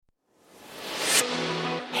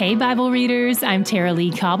Hey, Bible readers, I'm Tara Lee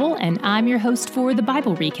Cobble, and I'm your host for the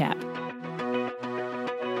Bible Recap.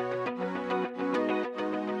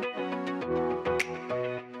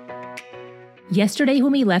 Yesterday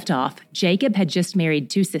when we left off, Jacob had just married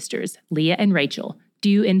two sisters, Leah and Rachel,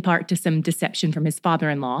 due in part to some deception from his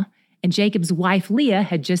father-in-law, and Jacob's wife Leah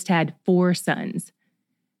had just had 4 sons.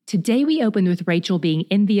 Today we opened with Rachel being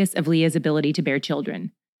envious of Leah's ability to bear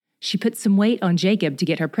children. She puts some weight on Jacob to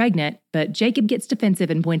get her pregnant, but Jacob gets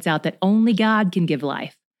defensive and points out that only God can give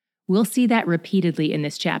life. We'll see that repeatedly in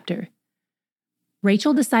this chapter.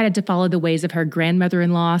 Rachel decided to follow the ways of her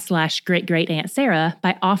grandmother-in-law / great-great-aunt Sarah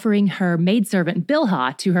by offering her maidservant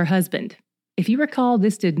Bilhah to her husband. If you recall,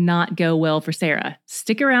 this did not go well for Sarah.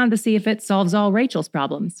 Stick around to see if it solves all Rachel's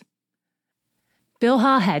problems.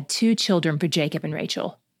 Bilhah had 2 children for Jacob and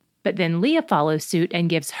Rachel. But then Leah follows suit and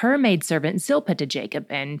gives her maidservant Zilpah to Jacob,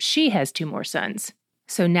 and she has 2 more sons.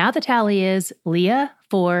 So now the tally is Leah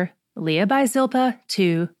 4, Leah by Zilpah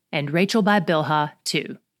 2, and Rachel by Bilhah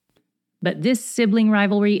 2. But this sibling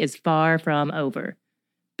rivalry is far from over.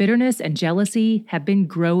 Bitterness and jealousy have been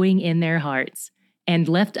growing in their hearts, and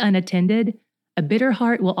left unattended, a bitter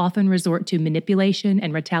heart will often resort to manipulation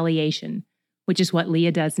and retaliation, which is what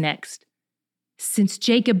Leah does next. Since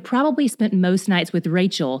Jacob probably spent most nights with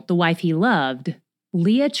Rachel, the wife he loved,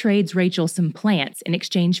 Leah trades Rachel some plants in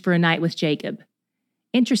exchange for a night with Jacob.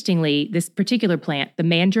 Interestingly, this particular plant, the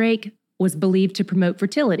mandrake, was believed to promote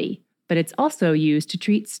fertility, but it's also used to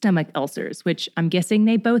treat stomach ulcers, which I'm guessing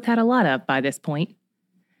they both had a lot of by this point.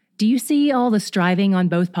 Do you see all the striving on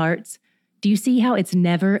both parts? Do you see how it's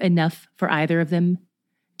never enough for either of them?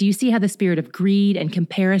 Do you see how the spirit of greed and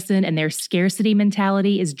comparison and their scarcity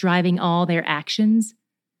mentality is driving all their actions?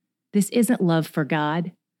 This isn't love for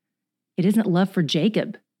God. It isn't love for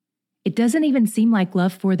Jacob. It doesn't even seem like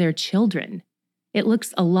love for their children. It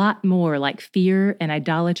looks a lot more like fear and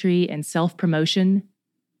idolatry and self-promotion.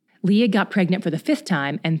 Leah got pregnant for the 5th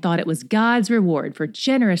time and thought it was God's reward for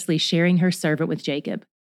generously sharing her servant with Jacob.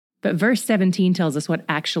 But verse 17 tells us what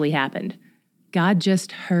actually happened. God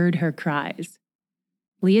just heard her cries.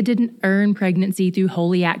 Leah didn't earn pregnancy through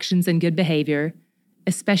holy actions and good behavior,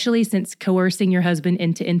 especially since coercing your husband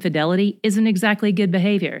into infidelity isn't exactly good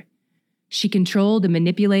behavior. She controlled and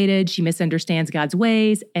manipulated, she misunderstands God's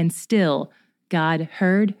ways, and still, God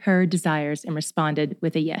heard her desires and responded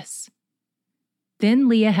with a yes. Then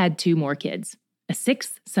Leah had 2 more kids, a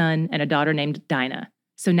 6th son and a daughter named Dinah.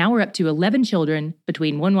 So now we're up to 11 children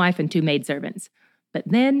between 1 wife and 2 maidservants. But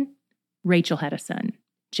then Rachel had a son,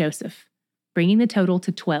 Joseph, bringing the total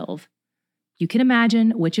to 12. You can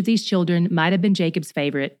imagine which of these children might have been Jacob's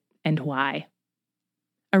favorite and why.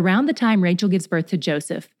 Around the time Rachel gives birth to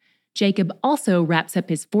Joseph, Jacob also wraps up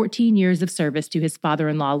his 14 years of service to his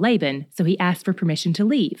father-in-law Laban, so he asks for permission to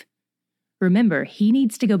leave. Remember, he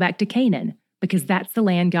needs to go back to Canaan because that's the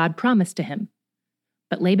land God promised to him.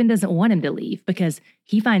 But Laban doesn't want him to leave because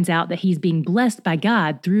he finds out that he's being blessed by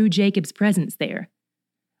God through Jacob's presence there.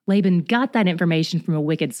 Laban got that information from a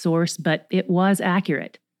wicked source, but it was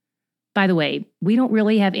accurate. By the way, we don't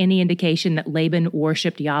really have any indication that Laban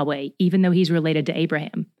worshipped Yahweh, even though he's related to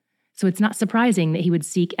Abraham. So it's not surprising that he would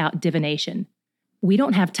seek out divination. We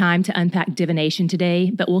don't have time to unpack divination today,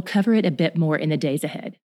 but we'll cover it a bit more in the days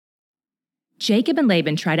ahead. Jacob and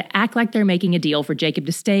Laban try to act like they're making a deal for Jacob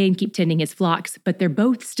to stay and keep tending his flocks, but they're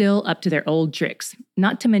both still up to their old tricks,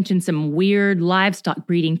 not to mention some weird livestock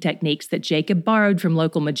breeding techniques that Jacob borrowed from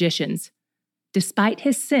local magicians. Despite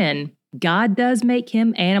his sin, God does make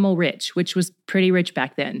him animal rich, which was pretty rich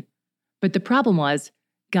back then. But the problem was,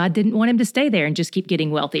 God didn't want him to stay there and just keep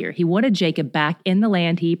getting wealthier. He wanted Jacob back in the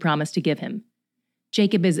land he promised to give him.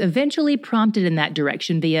 Jacob is eventually prompted in that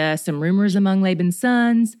direction via some rumors among Laban's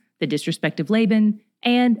sons, the disrespect of Laban,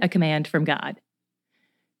 and a command from God.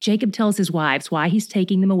 Jacob tells his wives why he's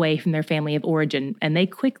taking them away from their family of origin, and they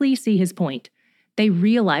quickly see his point. They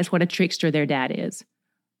realize what a trickster their dad is.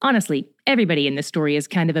 Honestly, everybody in this story is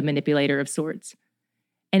kind of a manipulator of sorts.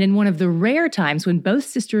 And in one of the rare times when both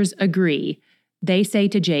sisters agree, they say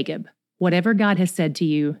to Jacob, "Whatever God has said to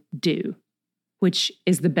you, do," which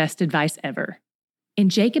is the best advice ever. In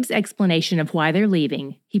Jacob's explanation of why they're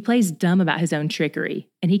leaving, he plays dumb about his own trickery,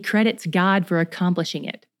 and he credits God for accomplishing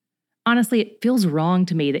it. Honestly, it feels wrong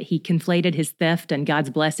to me that he conflated his theft and God's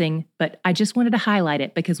blessing, but I just wanted to highlight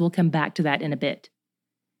it because we'll come back to that in a bit.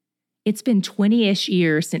 It's been 20-ish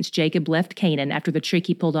years since Jacob left Canaan after the trick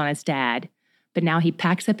he pulled on his dad, but now he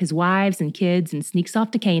packs up his wives and kids and sneaks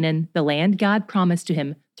off to Canaan, the land God promised to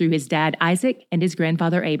him through his dad Isaac and his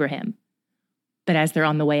grandfather Abraham. But as they're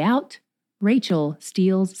on the way out, Rachel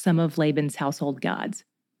steals some of Laban's household gods,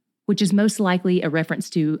 which is most likely a reference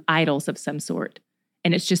to idols of some sort.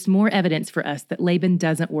 and it's just more evidence for us that Laban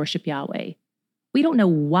doesn't worship Yahweh. We don't know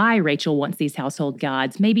why Rachel wants these household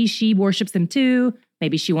gods. Maybe she worships them too.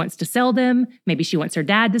 Maybe she wants to sell them. Maybe she wants her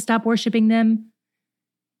dad to stop worshiping them.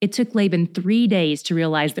 It took Laban 3 days to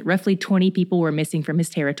realize that roughly 20 people were missing from his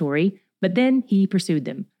territory, but then he pursued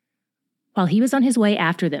them. While he was on his way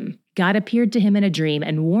after them, God appeared to him in a dream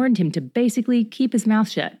and warned him to basically keep his mouth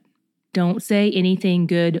shut. Don't say anything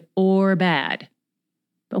good or bad.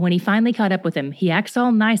 But when he finally caught up with him, he acts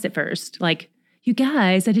all nice at first, like, "You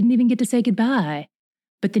guys, I didn't even get to say goodbye."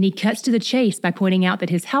 But then he cuts to the chase by pointing out that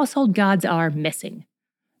his household gods are missing.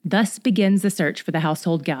 Thus begins the search for the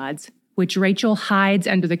household gods, which Rachel hides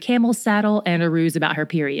under the camel's saddle and a ruse about her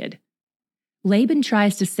period. Laban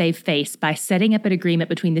tries to save face by setting up an agreement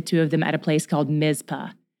between the two of them at a place called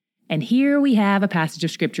Mizpah. And here we have a passage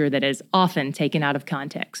of scripture that is often taken out of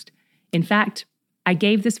context. In fact, I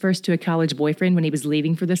gave this verse to a college boyfriend when he was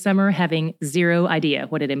leaving for the summer, having zero idea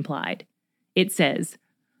what it implied. It says,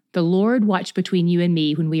 "The Lord watched between you and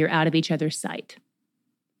me when we are out of each other's sight."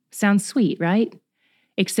 Sounds sweet, right?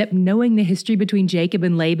 Except knowing the history between Jacob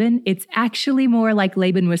and Laban, it's actually more like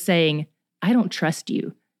Laban was saying, "I don't trust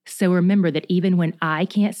you. So remember that even when I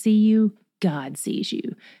can't see you, God sees you.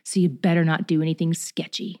 So you better not do anything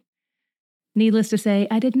sketchy." Needless to say,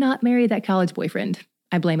 I did not marry that college boyfriend.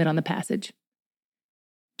 I blame it on the passage.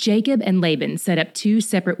 Jacob and Laban set up 2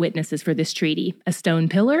 separate witnesses for this treaty, a stone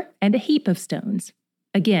pillar and a heap of stones.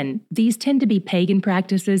 Again, these tend to be pagan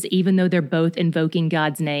practices, even though they're both invoking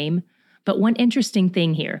God's name. But one interesting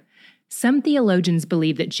thing here, some theologians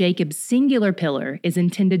believe that Jacob's singular pillar is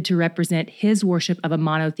intended to represent his worship of a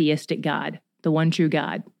monotheistic God, the one true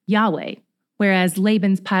God, Yahweh, whereas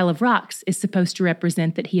Laban's pile of rocks is supposed to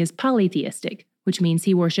represent that he is polytheistic, which means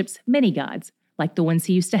he worships many gods, like the ones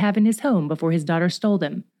he used to have in his home before his daughter stole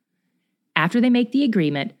them. After they make the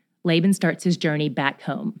agreement, Laban starts his journey back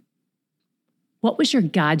home. What was your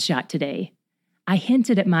God shot today? I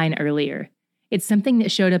hinted at mine earlier. It's something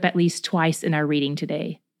that showed up at least twice in our reading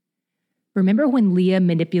today. Remember when Leah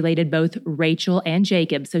manipulated both Rachel and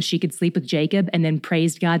Jacob so she could sleep with Jacob and then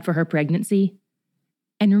praised God for her pregnancy?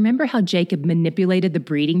 And remember how Jacob manipulated the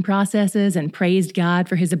breeding processes and praised God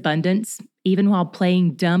for his abundance, even while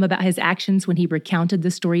playing dumb about his actions when he recounted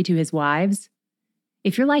the story to his wives?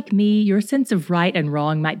 If you're like me, your sense of right and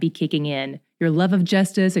wrong might be kicking in, your love of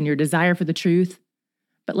justice and your desire for the truth.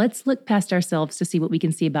 But let's look past ourselves to see what we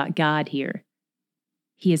can see about God here.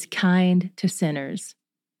 He is kind to sinners.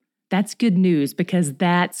 That's good news because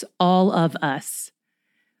that's all of us.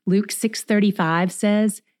 Luke 6:35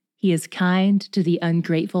 says, "He is kind to the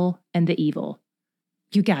ungrateful and the evil."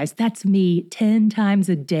 You guys, that's me 10 times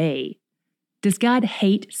a day. Does God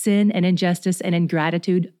hate sin and injustice and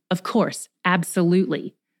ingratitude? Of course,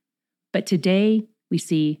 absolutely. But today we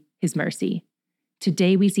see his mercy.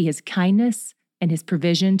 Today we see his kindness and his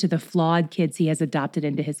provision to the flawed kids he has adopted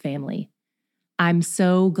into his family. I'm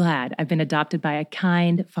so glad I've been adopted by a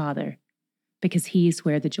kind father because he's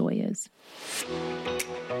where the joy is.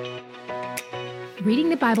 Reading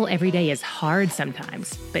the Bible every day is hard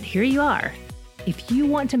sometimes, but here you are. If you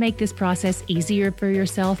want to make this process easier for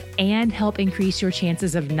yourself and help increase your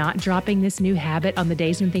chances of not dropping this new habit on the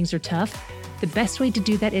days when things are tough, the best way to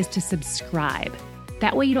do that is to subscribe.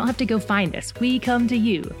 That way you don't have to go find us. We come to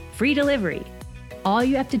you. Free delivery. All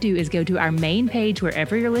you have to do is go to our main page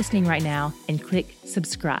wherever you're listening right now and click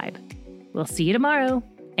subscribe. We'll see you tomorrow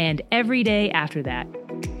and every day after that.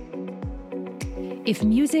 If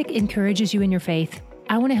music encourages you in your faith,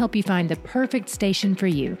 I want to help you find the perfect station for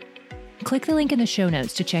you. Click the link in the show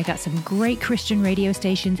notes to check out some great Christian radio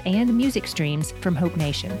stations and music streams from Hope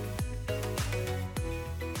Nation.